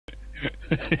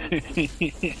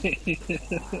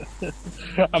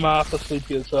I'm half asleep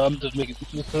here, so I'm just making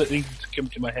things come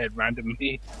to my head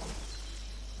randomly.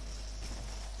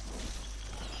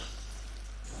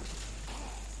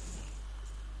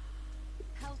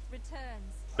 Health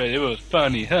returns. But it was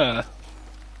funny, huh?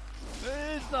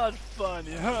 It's not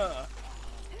funny, huh?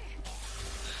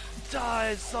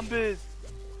 Die, zombies!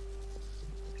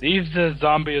 Leave the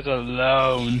zombies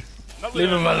alone.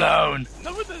 Leave them alone.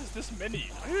 Not with this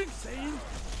many. Are you insane?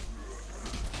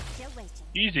 Still waiting.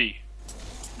 Easy.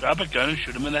 Grab a gun and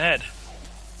shoot him in the head.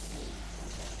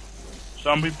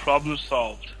 Zombie problem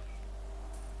solved.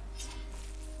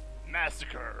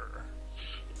 Massacre.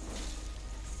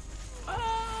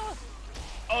 Ah!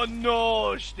 Oh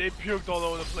no! They puked all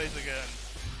over the place again.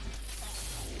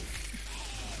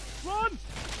 Run!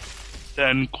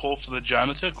 Then call for the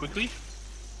janitor quickly.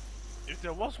 If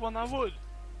there was one, I would.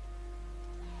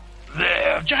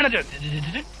 There, janitor!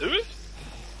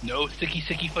 No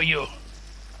sticky for you.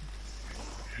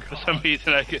 For some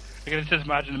reason, I can just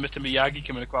imagine Mr. Miyagi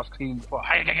coming across cleaning the floor.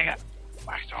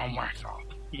 Wax on, wax off.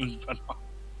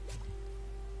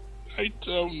 I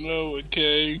don't know,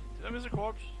 okay? Did I miss a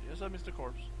corpse? Yes, I missed a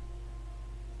corpse.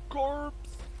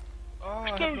 Corpse! Ah, I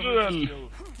have no Explosion! skill.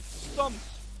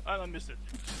 Stumps! And I missed it.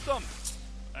 Stumps!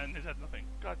 And it had nothing.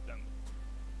 God damn it.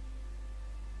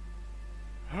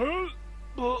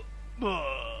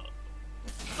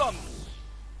 Stumps!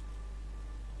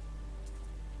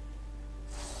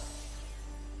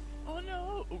 Oh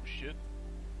no! Oh shit.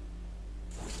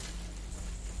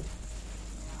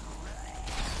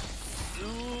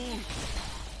 Ooh.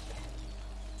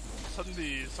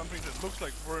 Suddenly, something that looks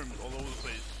like worms all over the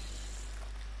place.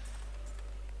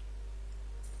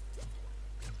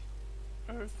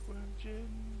 Earthworm Jim.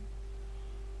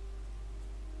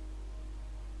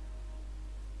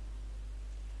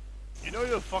 You know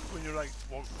you're fucked when you like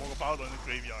walk about on a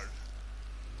graveyard.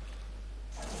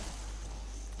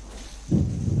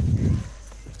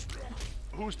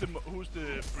 Who's the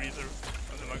breather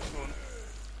on the microphone?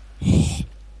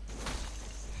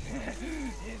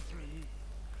 It's me.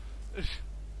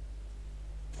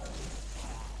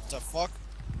 The fuck?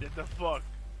 Yeah, the fuck.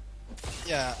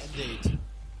 Yeah, indeed.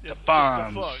 Yeah, The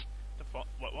bombs. The fuck. The fuck.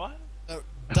 What? No,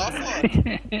 the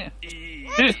fuck?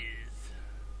 Is.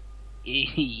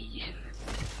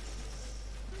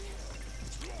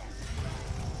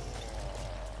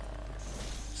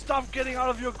 Stop getting out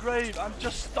of your grave! I'm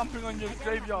just stomping on your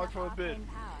graveyard for a bit.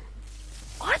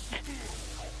 What?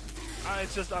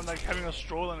 It's just I'm like having a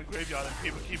stroll in a graveyard and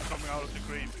people keep coming out of the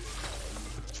grave.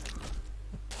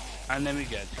 And then we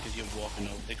get because you're walking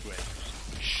over the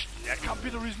grave. Shh! That can't be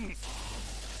the reason!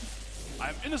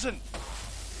 I'm innocent!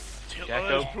 Till Gecko.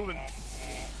 otherwise proven.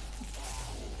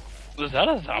 Was that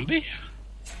a zombie?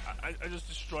 I just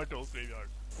destroyed the whole graveyard.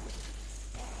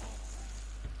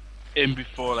 In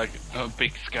before like a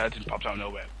big skeleton pops out of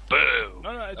nowhere. Boom! No,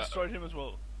 I destroyed him as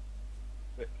well.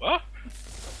 Wait, what?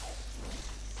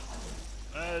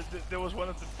 There was one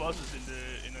of the bosses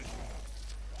in a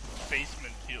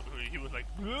basement. He was like,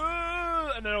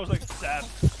 "Ugh," and then I was like, stabbed.